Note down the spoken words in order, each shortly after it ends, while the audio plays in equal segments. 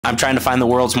I'm trying to find the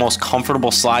world's most comfortable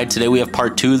slide. Today we have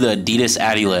part 2, the Adidas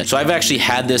Adilet. So I've actually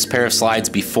had this pair of slides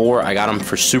before. I got them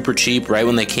for super cheap right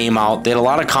when they came out. They had a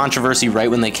lot of controversy right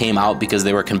when they came out because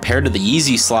they were compared to the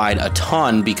Yeezy slide a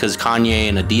ton because Kanye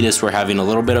and Adidas were having a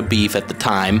little bit of beef at the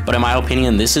time. But in my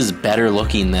opinion, this is better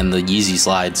looking than the Yeezy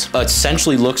slides. It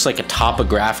essentially looks like a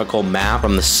topographical map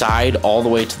from the side all the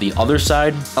way to the other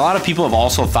side. A lot of people have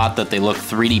also thought that they look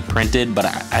 3D printed, but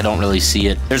I don't really see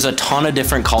it. There's a ton of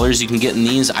different colors you can get in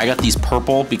these. I got these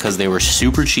purple because they were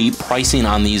super cheap. Pricing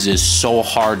on these is so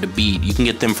hard to beat. You can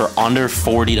get them for under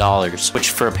 $40, which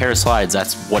for a pair of slides,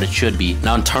 that's what it should be.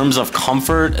 Now, in terms of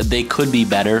comfort, they could be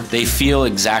better. They feel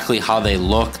exactly how they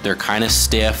look. They're kind of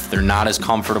stiff. They're not as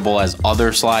comfortable as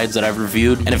other slides that I've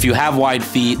reviewed. And if you have wide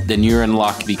feet, then you're in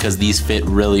luck because these fit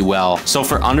really well. So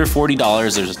for under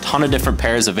 $40, there's a ton of different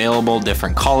pairs available,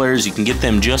 different colors. You can get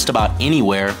them just about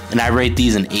anywhere. And I rate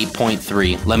these an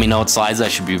 8.3. Let me know what slides I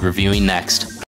should be reviewing next.